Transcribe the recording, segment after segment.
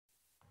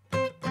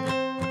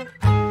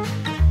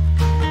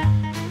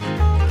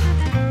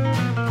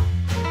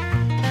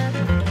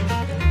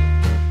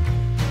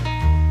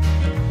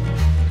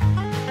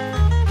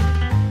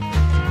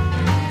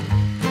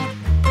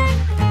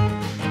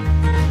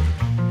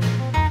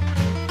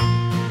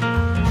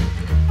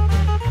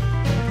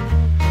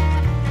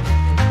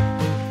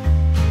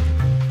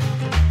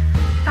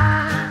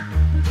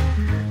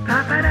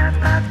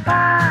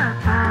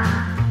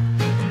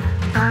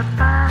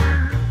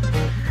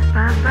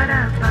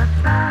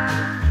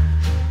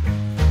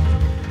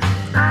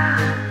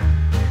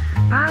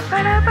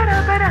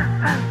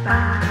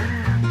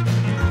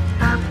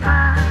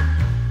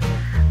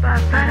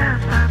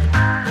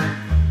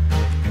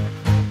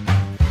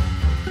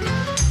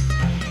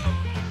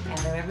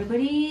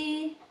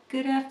everybody,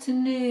 good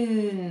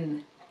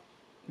afternoon.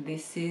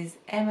 This is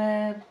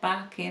Emma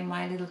back in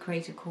my little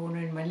creative corner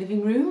in my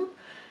living room.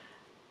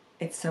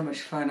 It's so much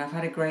fun. I've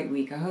had a great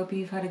week. I hope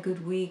you've had a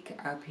good week.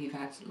 I hope you've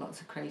had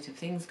lots of creative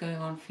things going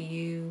on for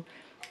you.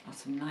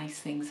 Lots of nice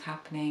things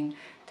happening.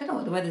 Don't know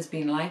what the weather's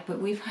been like,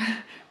 but we've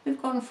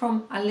gone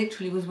from, I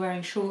literally was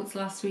wearing shorts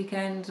last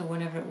weekend or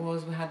whenever it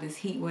was. We had this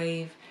heat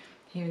wave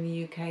here in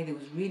the UK. There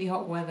was really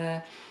hot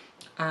weather.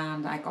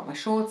 And I got my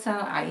shorts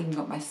out, I even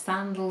got my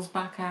sandals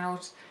back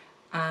out,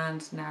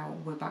 and now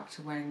we're back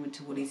to wearing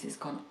winter woolies. It's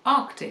gone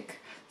Arctic,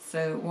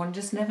 so one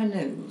just never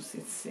knows.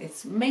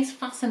 It makes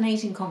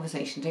fascinating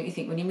conversation, don't you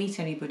think? When you meet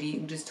anybody, you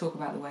can just talk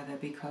about the weather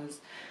because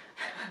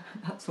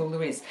that's all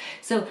there is.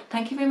 So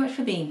thank you very much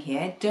for being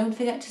here. Don't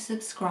forget to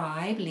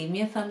subscribe, leave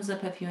me a thumbs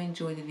up if you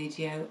enjoy the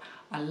video.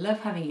 I love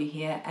having you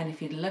here, and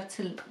if you'd like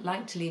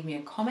to leave me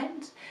a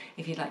comment,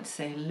 if you'd like to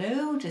say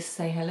hello, just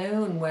say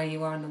hello and where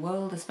you are in the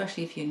world,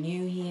 especially if you're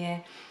new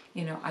here.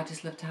 You know, I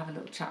just love to have a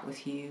little chat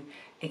with you.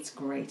 It's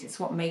great. It's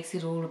what makes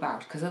it all about,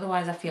 because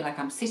otherwise I feel like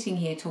I'm sitting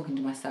here talking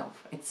to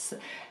myself. It's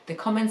the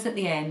comments at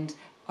the end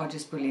are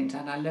just brilliant,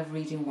 and I love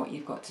reading what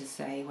you've got to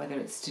say, whether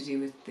it's to do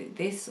with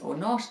this or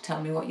not.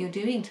 Tell me what you're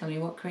doing. Tell me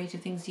what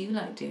creative things you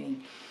like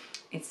doing.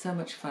 It's so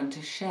much fun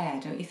to share,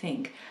 don't you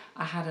think?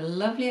 I had a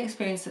lovely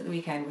experience at the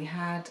weekend. We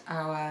had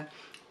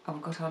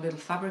I've got our little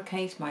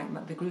Fabricate,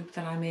 the group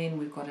that I'm in.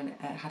 We've got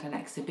had an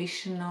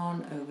exhibition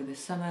on over the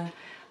summer,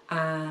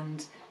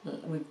 and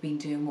we've been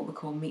doing what we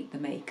call Meet the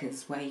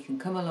Makers, where you can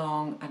come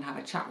along and have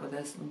a chat with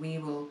us, and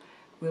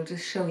we'll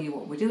just show you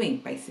what we're doing,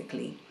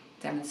 basically.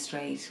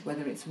 Demonstrate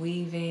whether it's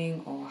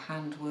weaving or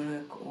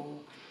handwork or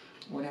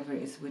whatever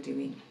it is we're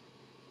doing.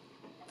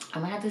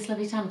 And we had this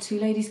lovely time. Two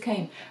ladies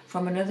came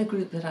from another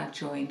group that I've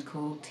joined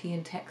called Tea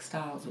and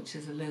Textiles, which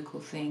is a local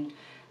thing.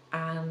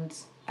 And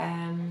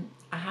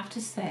I have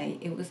to say,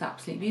 it was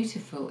absolutely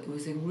beautiful. It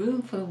was a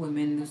room full of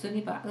women. There was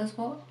only about, I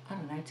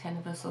don't know, 10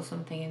 of us or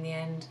something in the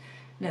end.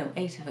 No,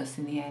 8 of us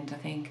in the end, I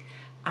think.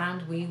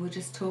 And we were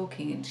just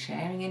talking and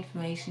sharing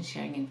information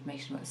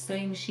about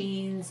sewing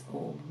machines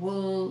or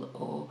wool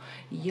or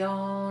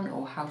yarn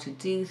or how to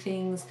do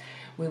things.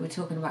 We were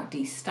talking about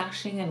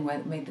de-stashing and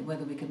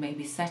whether we could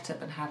maybe set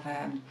up and have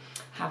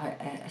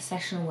a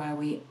session where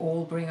we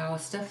all bring our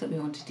stuff that we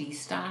want to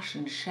de-stash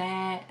and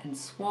share and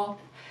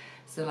swap.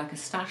 So like a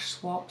stash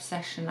swap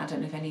session. I don't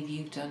know if any of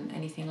you have done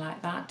anything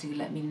like that. Do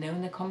let me know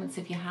in the comments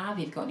if you have.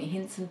 If you've got any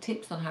hints and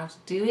tips on how to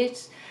do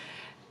it.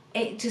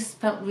 It just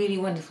felt really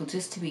wonderful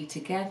just to be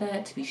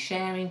together, to be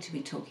sharing, to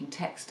be talking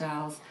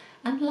textiles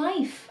and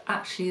life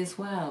actually as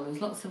well. There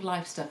was lots of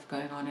life stuff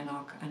going on in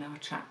our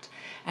chat,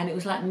 and it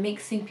was like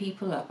mixing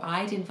people up.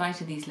 I'd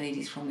invited these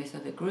ladies from this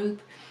other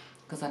group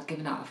because I'd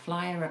given out a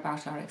flyer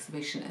about our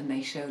exhibition, and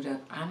they showed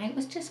up, and it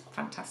was just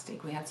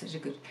fantastic. We had such a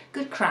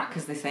good crack,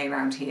 as they say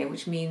around here,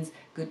 which means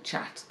good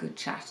chat,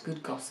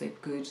 good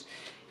gossip, good,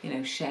 you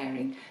know,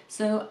 sharing.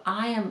 So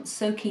I am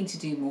so keen to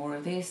do more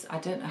of this. I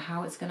don't know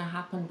how it's going to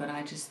happen, but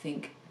I just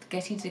think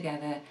getting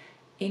together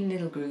in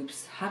little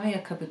groups, having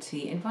a cup of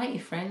tea, invite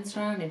your friends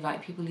round,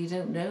 invite people you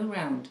don't know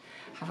round,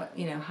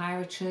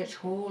 hire a church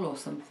hall or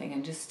something,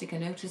 and just stick a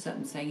notice up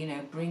and say, you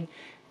know, bring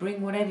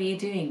whatever you're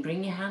doing,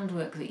 bring your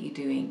handwork that you're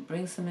doing,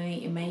 bring something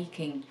that you're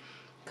making.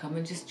 Come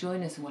and just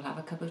join us and we'll have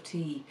a cup of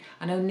tea.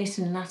 I know knit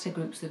and natter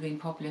groups have been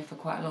popular for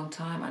quite a long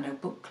time. I know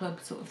book club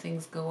sort of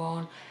things go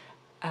on.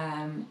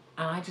 And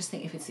I just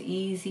think if it's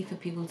easy for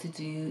people to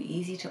do,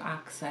 easy to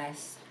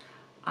access,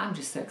 I'm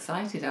just so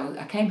excited.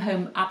 I came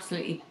home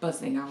absolutely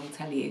buzzing, I will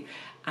tell you,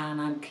 and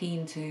I'm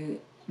keen to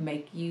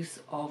make use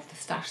of the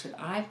stash that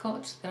I've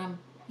got, that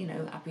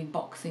I've been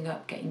boxing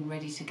up, getting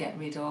ready to get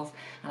rid of,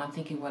 and I'm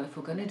thinking, well, if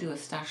we're going to do a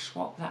stash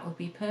swap, that would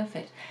be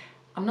perfect.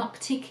 I'm not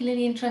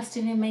particularly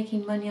interested in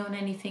making money on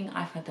anything.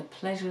 I've had the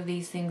pleasure of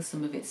these things.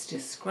 Some of it's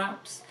just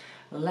scraps,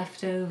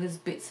 leftovers,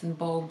 bits and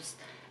bobs.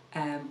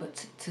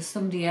 But to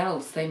somebody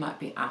else, they might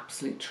be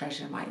absolute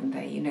treasure, mightn't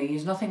they? You know,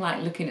 there's nothing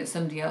like looking at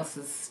somebody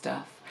else's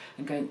stuff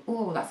and going,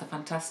 oh, that's a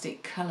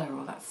fantastic colour,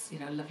 or that's, you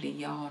know, lovely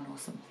yarn or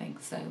something.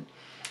 So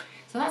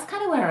that's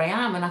kind of where I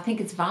am, and I think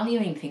it's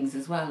valuing things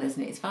as well,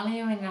 isn't it? It's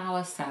valuing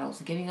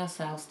ourselves, giving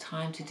ourselves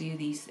time to do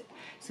these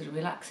sort of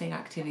relaxing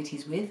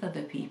activities with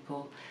other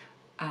people,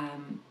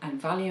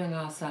 and valuing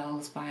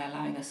ourselves by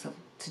allowing ourselves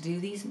to do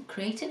these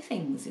creative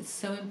things. It's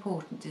so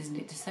important, isn't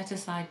it, to set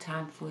aside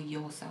time for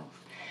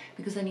yourself,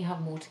 because then you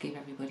have more to give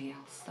everybody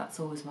else. That's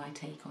always my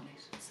take on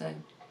it. So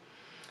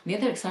the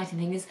other exciting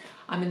thing is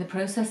I'm in the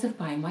process of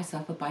buying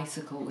myself a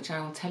bicycle, which I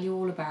will tell you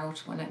all about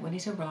when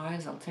it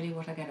arrives. I'll tell you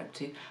what I get up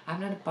to. I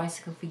haven't had a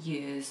bicycle for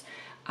years,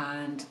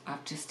 and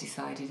I've just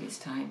decided it's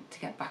time to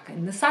get back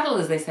in the saddle,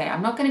 as they say.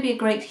 I'm not going to be a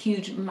great,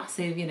 huge,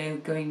 massive, you know,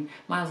 going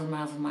miles and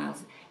miles and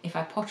miles. If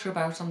I potter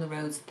about on the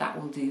roads, that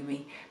will do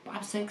me. But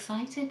I'm so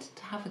excited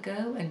to have a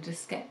go and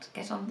just get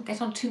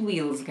on 2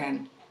 wheels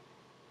again.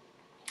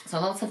 So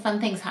lots of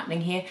fun things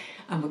happening here,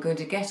 and we're going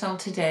to get on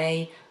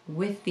today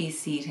with these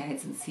seed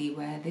heads and see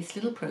where this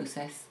little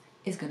process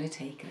is going to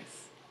take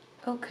us.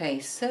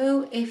 Okay,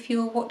 so if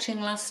you were watching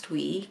last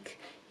week,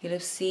 you'll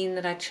have seen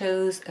that I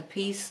chose a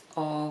piece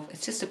of,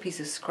 it's just a piece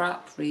of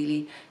scrap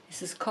really.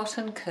 This is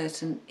cotton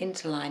curtain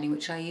interlining,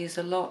 which I use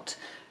a lot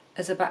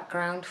as a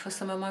background for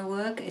some of my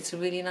work. It's a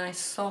really nice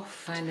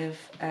soft kind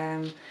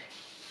of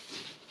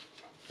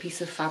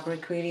piece of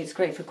fabric really. It's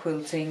great for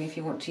quilting if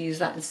you want to use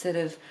that instead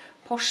of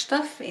posh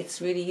stuff.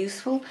 It's really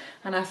useful.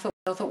 And I thought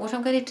what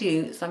I'm going to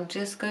do is I'm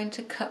just going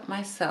to cut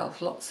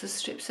myself lots of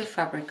strips of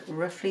fabric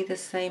roughly the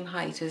same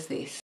height as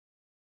this.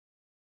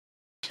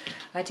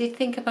 I did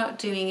think about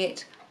doing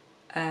it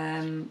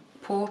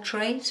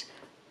portrait,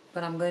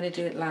 but I'm going to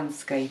do it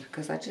landscape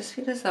because I just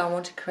feel as though I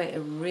want to create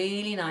a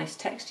really nice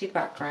textured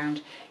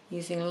background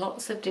using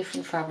lots of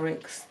different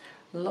fabrics,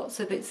 lots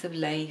of bits of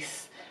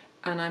lace,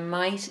 and I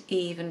might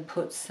even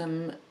put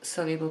some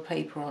soluble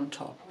paper on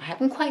top. I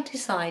haven't quite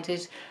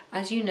decided.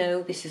 As you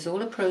know, this is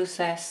all a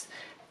process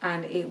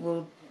and it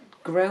will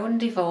grow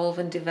and evolve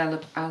and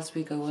develop as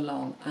we go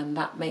along, and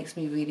that makes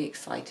me really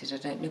excited. I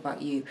don't know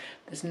about you.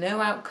 There's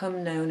no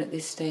outcome known at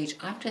this stage.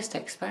 I'm just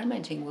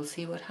experimenting. We'll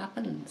see what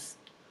happens.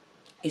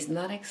 Isn't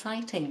that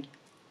exciting?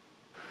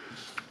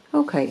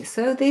 Okay,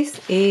 so this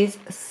is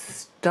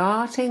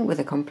starting with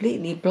a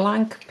completely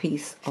blank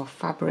piece of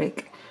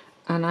fabric,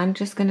 and I'm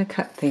just going to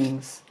cut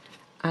things,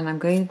 and I'm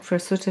going for a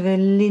sort of a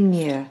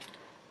linear,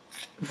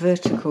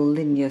 vertical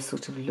linear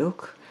sort of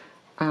look,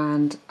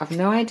 and I've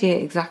no idea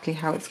exactly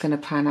how it's going to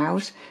pan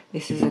out.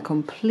 This is a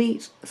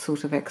complete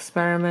sort of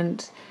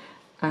experiment.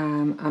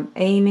 I'm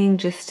aiming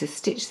just to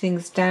stitch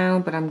things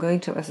down, but I'm going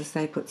to, as I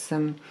say, put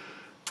some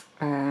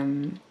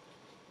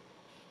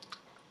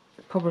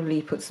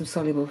probably put some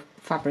soluble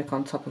fabric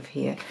on top of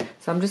here.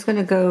 So I'm just going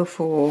to go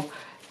for,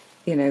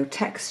 you know,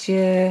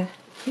 texture.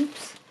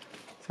 Oops.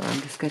 So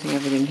I'm just getting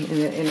everything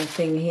in a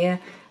thing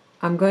here.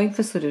 I'm going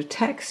for sort of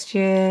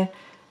texture.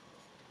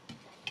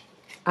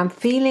 I'm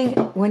feeling,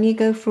 when you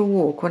go for a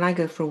walk, when I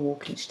go for a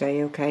walk each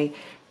day, okay,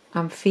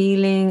 I'm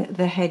feeling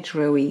the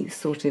hedgerowy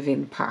sort of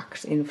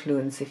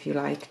influence, if you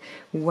like,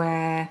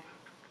 where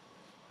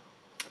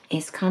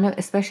it's kind of,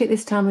 especially at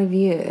this time of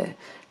year,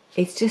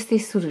 it's just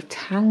this sort of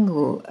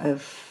tangle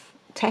of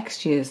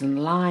textures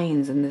and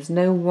lines, and there's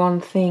no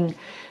one thing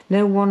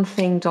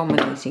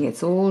dominating.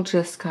 It's all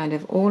just kind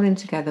of all in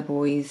together,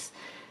 boys.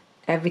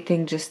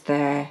 Everything just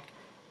there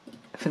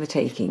for the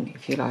taking,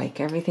 if you like.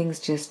 Everything's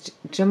just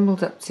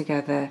jumbled up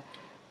together,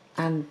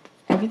 and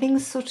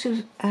everything's sort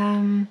of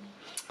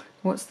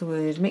what's the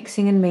word,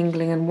 mixing and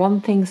mingling, and one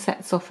thing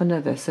sets off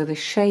another. So the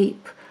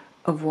shape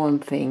of one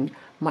thing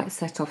might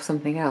set off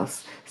something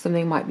else.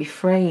 Something might be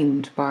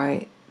framed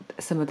by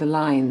some of the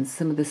lines,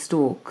 some of the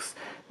stalks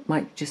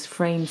might just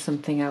frame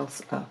something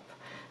else up,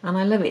 and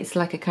I love it. It's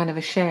like a kind of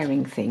a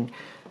sharing thing.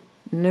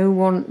 No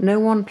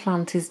one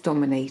plant is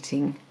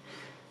dominating.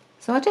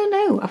 So I don't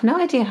know. I've no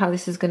idea how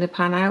this is going to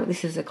pan out.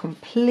 This is a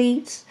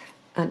complete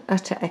and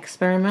utter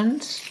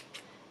experiment.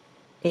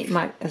 It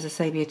might, as I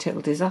say, be a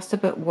total disaster,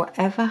 but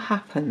whatever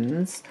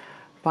happens,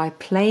 by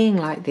playing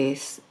like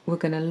this, we're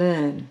going to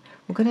learn.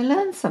 We're going to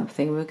learn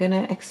something. We're going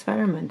to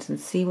experiment and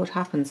see what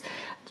happens.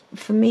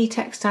 For me,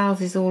 textiles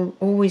has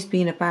always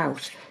been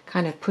about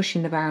kind of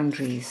pushing the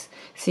boundaries,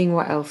 seeing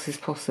what else is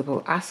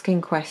possible,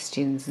 asking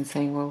questions and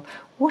saying, well,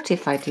 what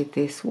if I did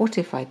this? What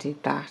if I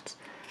did that?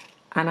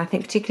 And I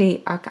think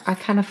particularly I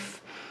kind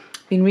of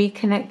been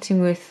reconnecting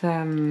with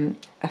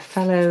a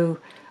fellow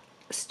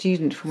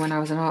student from when I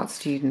was an art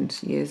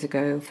student years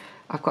ago.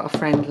 I've got a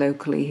friend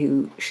locally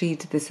who, she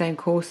did the same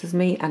course as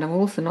me, and I'm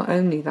also, not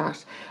only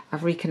that,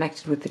 I've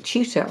reconnected with the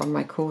tutor on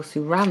my course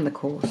who ran the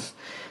course.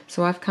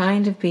 So I've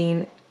kind of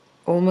been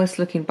almost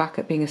looking back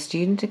at being a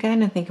student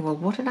again and thinking, well,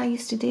 what did I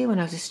used to do when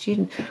I was a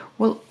student?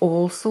 Well,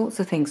 all sorts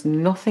of things.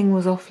 Nothing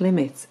was off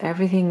limits.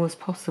 Everything was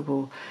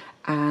possible.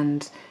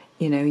 And,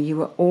 you know, you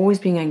were always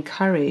being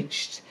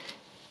encouraged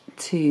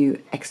to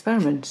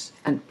experiment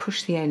and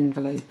push the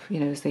envelope,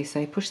 you know, as they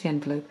say, push the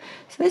envelope.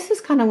 So this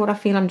is kind of what I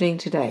feel I'm doing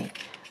today.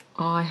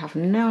 I have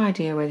no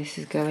idea where this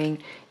is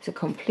going. It's a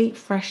complete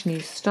fresh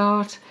new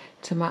start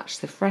to match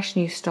the fresh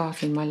new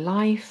start in my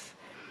life.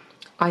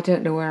 I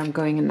don't know where I'm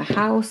going in the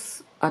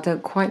house. I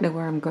don't quite know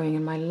where I'm going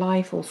in my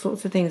life. All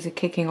sorts of things are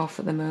kicking off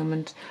at the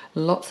moment.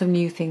 Lots of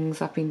new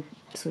things. I've been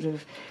sort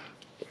of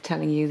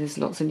telling you there's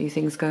lots of new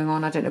things going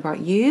on. I don't know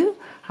about you.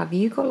 Have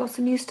you got lots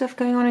of new stuff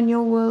going on in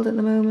your world at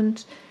the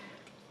moment?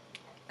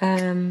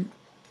 And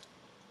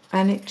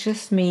it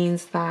just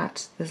means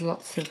that there's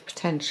lots of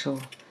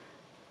potential.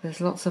 There's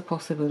lots of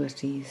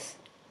possibilities.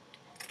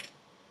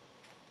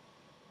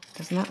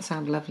 Doesn't that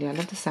sound lovely? I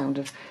love the sound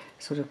of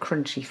sort of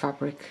crunchy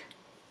fabric.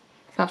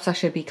 Perhaps I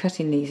should be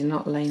cutting these and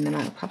not laying them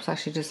out. Perhaps I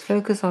should just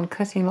focus on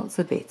cutting lots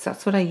of bits.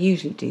 That's what I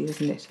usually do,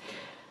 isn't it?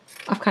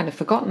 I've kind of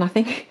forgotten, I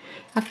think.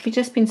 I've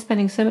just been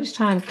spending so much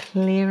time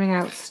clearing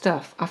out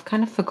stuff. I've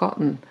kind of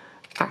forgotten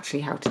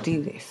actually how to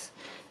do this.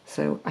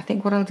 So I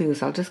think what I'll do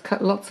is I'll just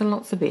cut lots and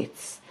lots of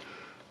bits,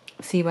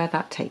 see where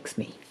that takes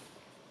me.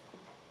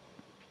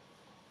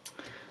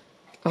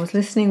 I was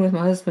listening with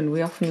my husband.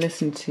 We often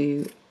listen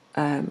to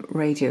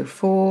Radio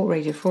 4.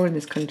 Radio 4 in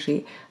this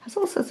country has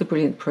all sorts of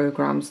brilliant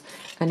programmes,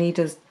 and he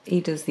does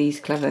these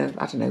clever,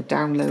 I don't know,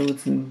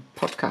 downloads and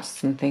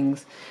podcasts and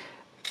things.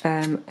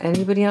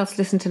 Anybody else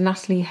listen to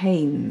Natalie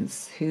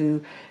Haynes,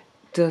 who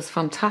does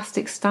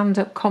fantastic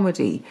stand-up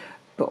comedy,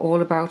 but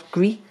all about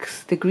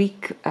Greeks, the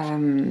Greek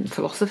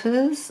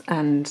philosophers,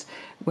 and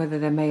whether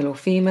they're male or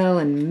female,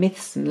 and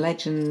myths and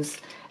legends.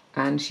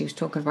 And she was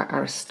talking about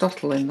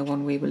Aristotle in the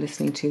one we were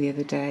listening to the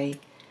other day.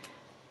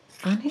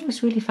 And it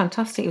was really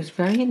fantastic. It was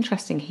very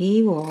interesting.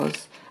 He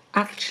was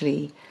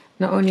actually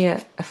not only a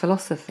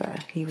philosopher,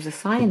 he was a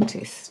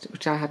scientist,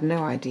 which I had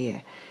no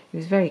idea. He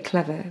was very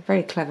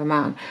clever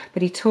man.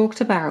 But he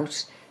talked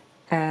about,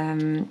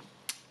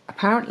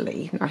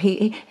 apparently,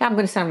 I'm going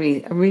to sound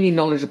really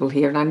knowledgeable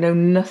here, and I know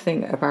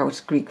nothing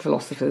about Greek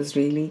philosophers,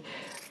 really.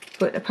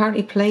 But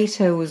apparently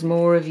Plato was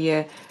more of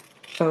your,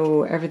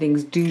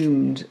 everything's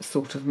doomed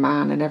sort of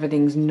man, and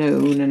everything's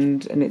known,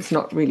 and it's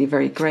not really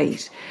very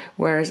great.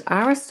 Whereas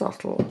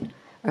Aristotle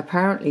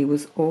apparently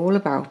was all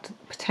about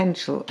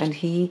potential, and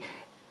he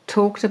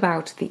talked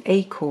about the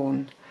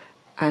acorn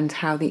and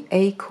how the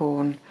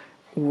acorn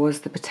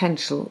was the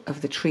potential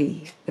of the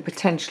tree, the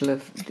potential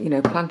of,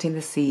 planting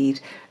the seed,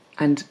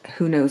 and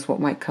who knows what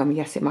might come.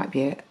 Yes, it might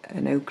be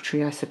an oak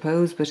tree, I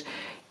suppose, but,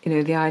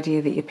 the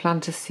idea that you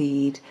plant a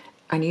seed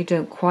and you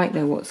don't quite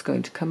know what's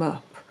going to come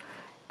up.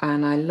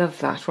 And I love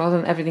that. Rather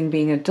than everything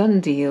being a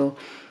done deal,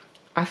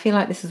 I feel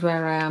like this is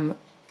where I am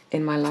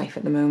in my life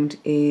at the moment,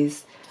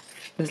 is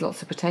there's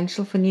lots of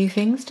potential for new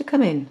things to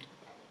come in.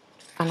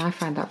 And I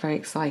find that very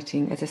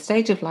exciting at a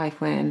stage of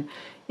life when,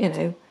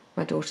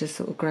 my daughter's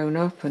sort of grown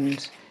up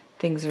and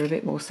things are a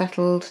bit more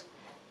settled.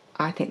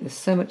 I think there's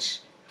so much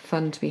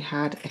fun to be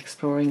had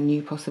exploring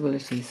new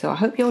possibilities. So I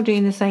hope you're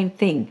doing the same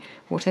thing,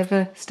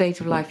 whatever stage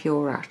of life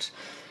you're at,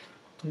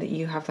 and that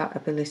you have that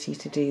ability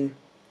to do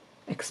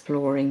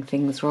exploring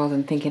things rather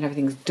than thinking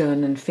everything's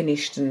done and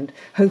finished and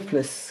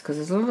hopeless, because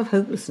there's a lot of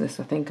hopelessness,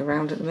 I think,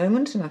 around at the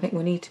moment, and I think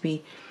we need to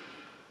be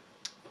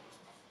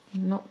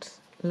not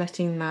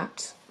letting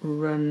that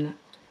run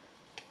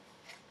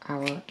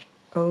our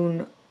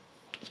own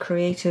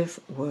creative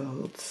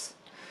worlds.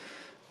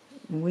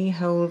 We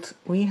hold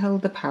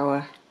the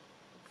power.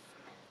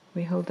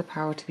 We hold the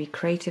power to be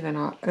creative in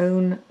our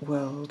own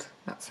world.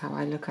 That's how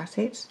I look at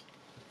it.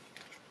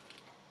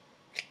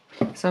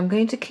 So I'm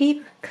going to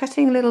keep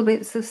cutting little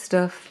bits of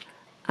stuff,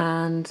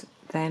 and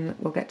then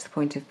we'll get to the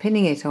point of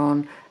pinning it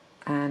on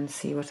and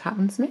see what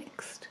happens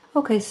next.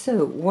 Okay,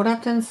 so what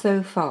I've done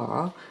so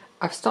far,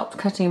 I've stopped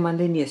cutting my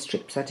linear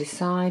strips. I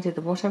decided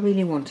that what I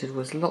really wanted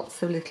was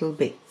lots of little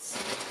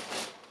bits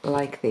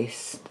like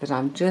this that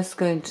I'm just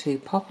going to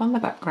pop on the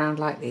background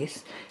like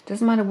this.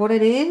 Doesn't matter what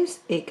it is,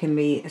 it can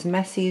be as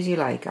messy as you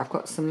like. I've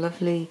got some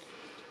lovely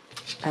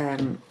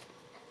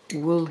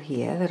wool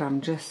here that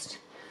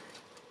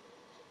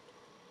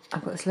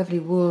I've got this lovely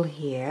wool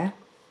here,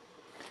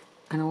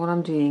 and what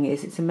I'm doing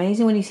is, it's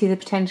amazing when you see the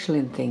potential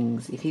in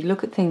things. If you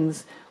look at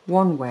things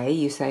one way,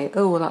 you say,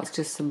 oh, well, that's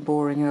just some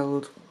boring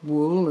old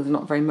wool, there's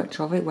not very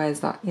much of it, where's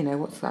that,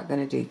 what's that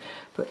going to do?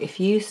 But if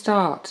you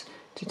start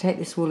to take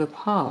this wool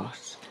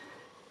apart,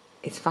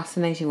 it's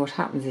fascinating what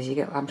happens is you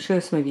get, I'm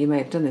sure some of you may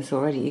have done this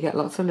already, you get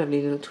lots of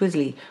lovely little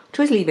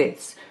twizzly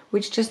bits,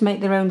 which just make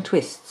their own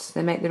twists,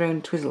 they make their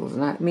own twizzles,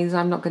 and that means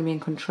I'm not going to be in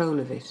control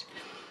of it.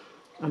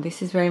 And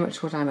this is very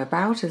much what I'm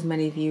about, as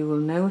many of you will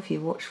know if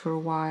you've watched for a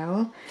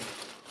while.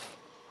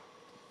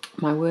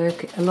 My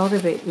work, a lot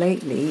of it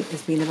lately,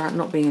 has been about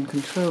not being in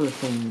control of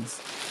things.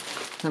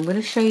 So I'm going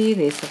to show you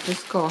this. I've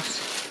just got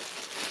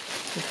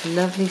this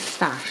lovely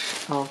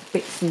stash of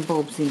bits and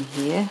bobs in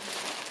here.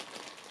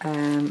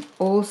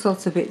 All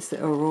sorts of bits that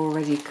are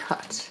already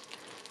cut.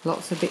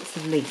 Lots of bits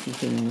of lacy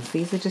things.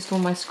 These are just all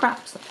my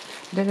scraps. I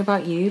don't know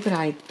about you, but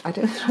I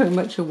don't throw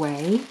much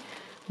away.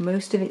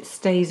 Most of it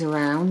stays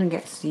around and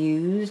gets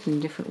used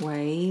in different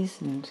ways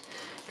and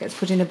gets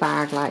put in a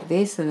bag like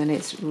this, and then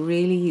it's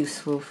really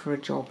useful for a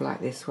job like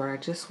this where I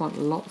just want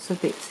lots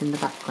of bits in the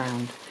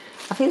background.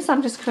 I feel so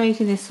I'm just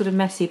creating this sort of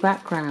messy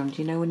background,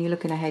 when you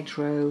look in a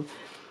hedgerow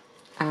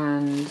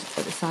and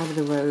at the side of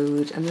the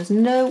road and there's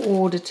no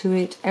order to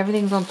it,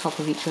 everything's on top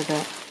of each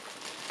other,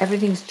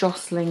 everything's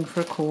jostling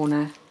for a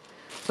corner.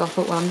 So I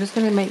thought, well, I'm just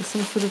going to make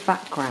some sort of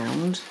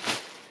background.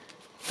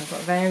 I've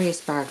got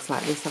various bags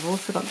like this. I've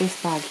also got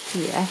this bag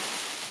here.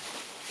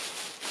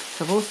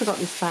 So I've also got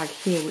this bag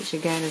here, which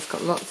again has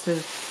got lots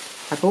of,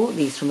 I bought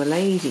these from a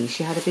lady.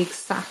 She had a big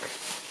sack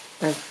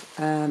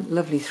of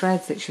lovely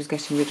threads that she was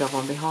getting rid of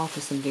on behalf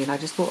of somebody, and I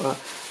just bought a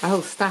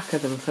whole stack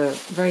of them for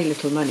very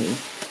little money.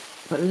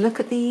 But look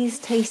at these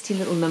tasty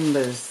little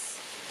numbers.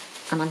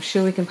 And I'm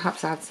sure we can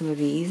perhaps add some of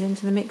these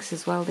into the mix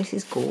as well. This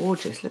is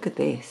gorgeous. Look at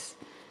this.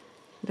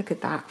 Look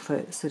at that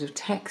for sort of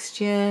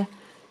texture.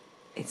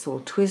 It's all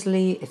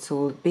twizzly, it's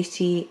all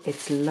bitty,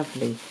 it's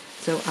lovely.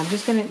 So I'm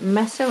just going to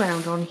mess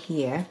around on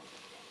here.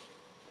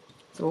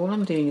 So all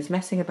I'm doing is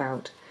messing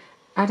about,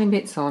 adding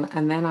bits on,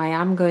 and then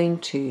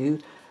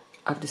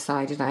I've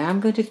decided I am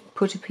going to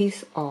put a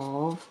piece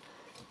of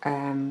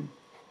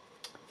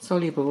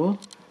soluble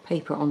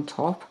paper on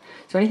top.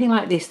 So anything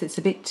like this that's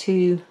a bit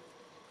too,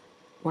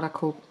 what I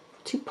call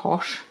too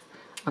posh,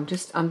 I'm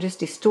just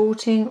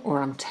distorting,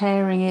 or I'm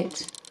tearing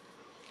it.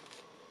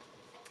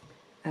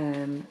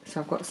 So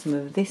I've got some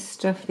of this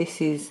stuff.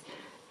 This is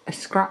a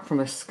scrap from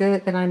a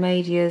skirt that I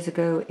made years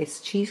ago.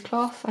 It's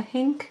cheesecloth, I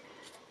think.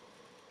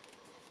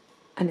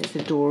 And it's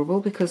adorable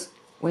because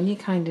when you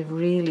kind of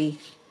really,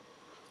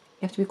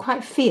 you have to be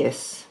quite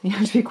fierce, you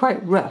have to be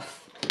quite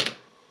rough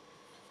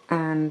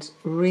and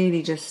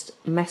really just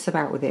mess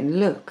about with it. And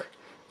look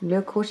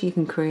what you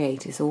can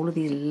create. It's all of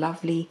these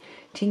lovely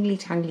tingly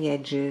tangly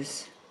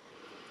edges.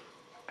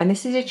 And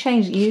this is a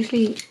change.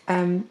 Usually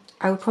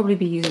I would probably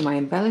be using my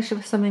embellisher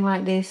for something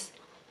like this.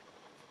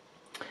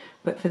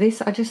 But for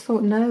this, I just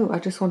thought, no, I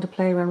just want to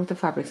play around with the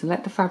fabrics and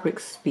let the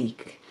fabrics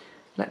speak.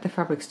 Let the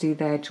fabrics do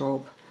their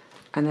job.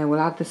 And then we'll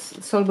add the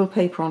soluble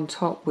paper on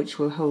top, which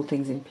will hold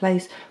things in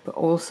place, but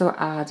also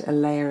add a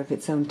layer of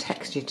its own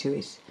texture to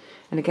it.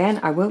 And again,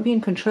 I won't be in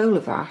control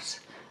of that.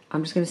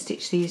 I'm just going to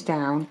stitch these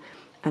down,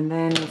 and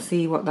then we'll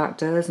see what that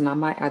does. And I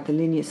might add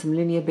the some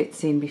linear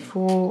bits in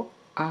before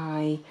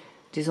I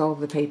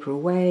dissolve the paper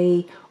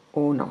away,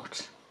 or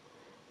not.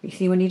 You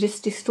see, when you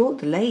just distort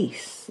the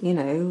lace, you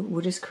know,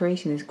 we're just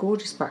creating this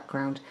gorgeous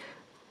background.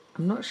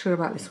 I'm not sure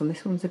about this one.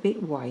 This one's a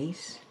bit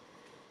white.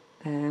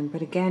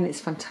 But again, it's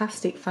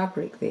fantastic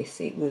fabric,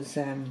 this. It was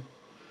a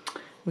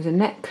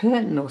net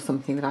curtain or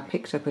something that I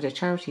picked up at a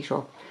charity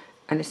shop.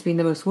 And it's been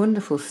the most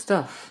wonderful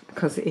stuff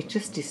because it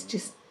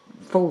just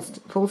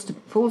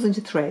falls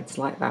into threads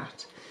like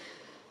that.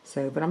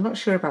 So, but I'm not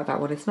sure about that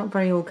one. It's not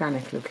very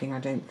organic looking, I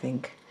don't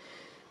think.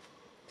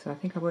 So I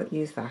think I won't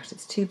use that.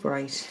 It's too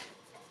bright.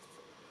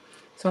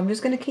 So I'm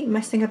just going to keep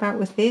messing about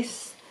with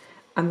this.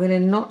 I'm going to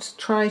not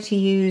try to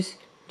use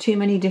too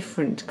many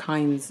different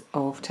kinds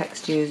of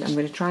textures. I'm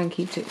going to try and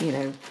keep to, you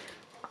know,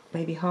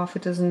 maybe half a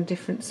dozen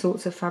different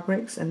sorts of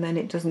fabrics, and then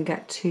it doesn't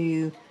get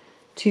too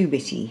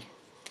bitty.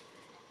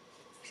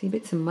 See,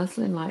 bits of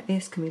muslin like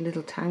this can be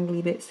little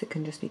tangly bits that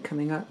can just be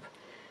coming up.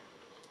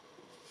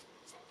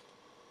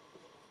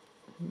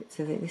 Bits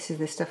of it. This is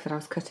the stuff that I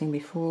was cutting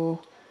before.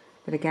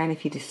 But again,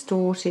 if you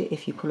distort it,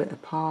 if you pull it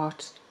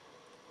apart,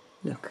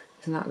 look,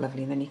 isn't that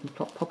lovely? And then you can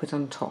pop it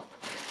on top.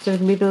 So we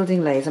can be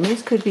building layers. I mean,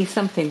 this could be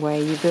something where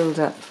you build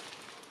up,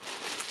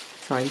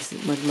 sorry,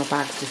 my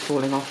bag's just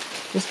falling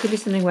off. This could be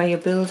something where you're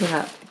building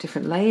up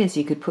different layers.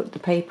 You could put the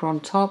paper on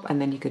top, and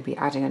then you could be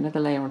adding another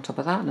layer on top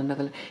of that, and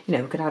another, you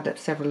know, we could add up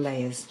several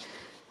layers.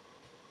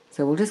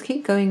 So we'll just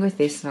keep going with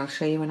this, and I'll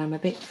show you when I'm a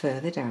bit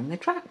further down the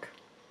track.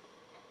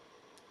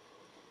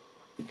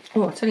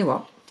 Oh, I'll tell you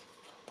what.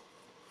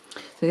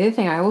 So the other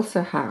thing I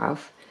also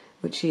have,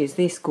 which is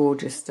this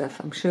gorgeous stuff.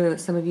 I'm sure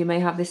some of you may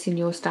have this in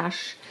your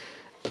stash.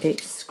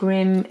 It's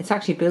scrim. It's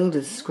actually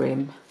builder's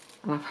scrim,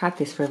 and I've had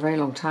this for a very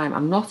long time.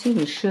 I'm not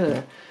even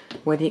sure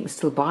whether you can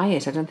still buy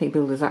it. I don't think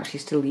builders actually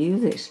still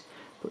use it.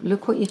 But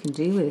look what you can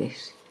do with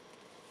it.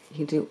 You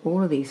can do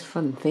all of these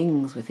fun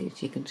things with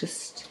it. You can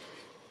just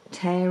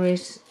tear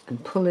it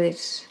and pull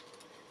it,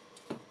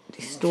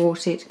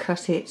 distort it,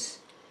 cut it,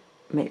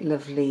 make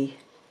lovely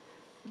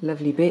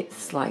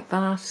bits like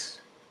that.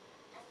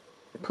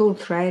 Pulled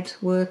thread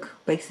work,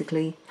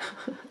 basically,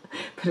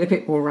 but a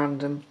bit more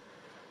random.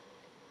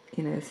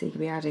 You know, so you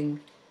can be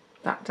adding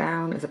that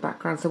down as a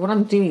background. So what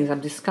I'm doing is I'm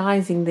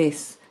disguising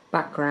this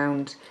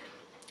background,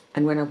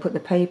 and when I put the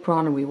paper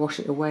on and we wash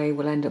it away,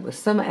 we'll end up with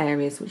some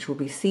areas which will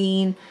be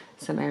seen,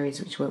 some areas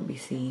which won't be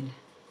seen.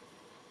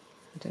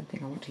 I don't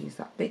think I want to use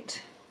that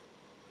bit.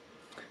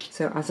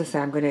 So as I say,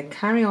 I'm going to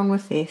carry on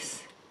with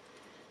this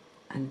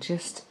and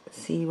just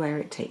see where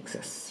it takes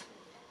us.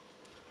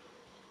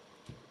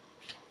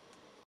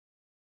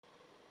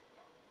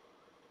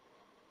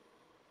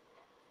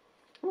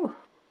 Oh,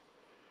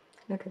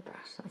 look at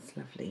that, that's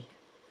lovely.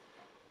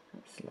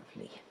 That's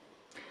lovely.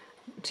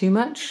 Too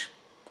much?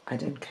 I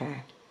don't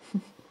care.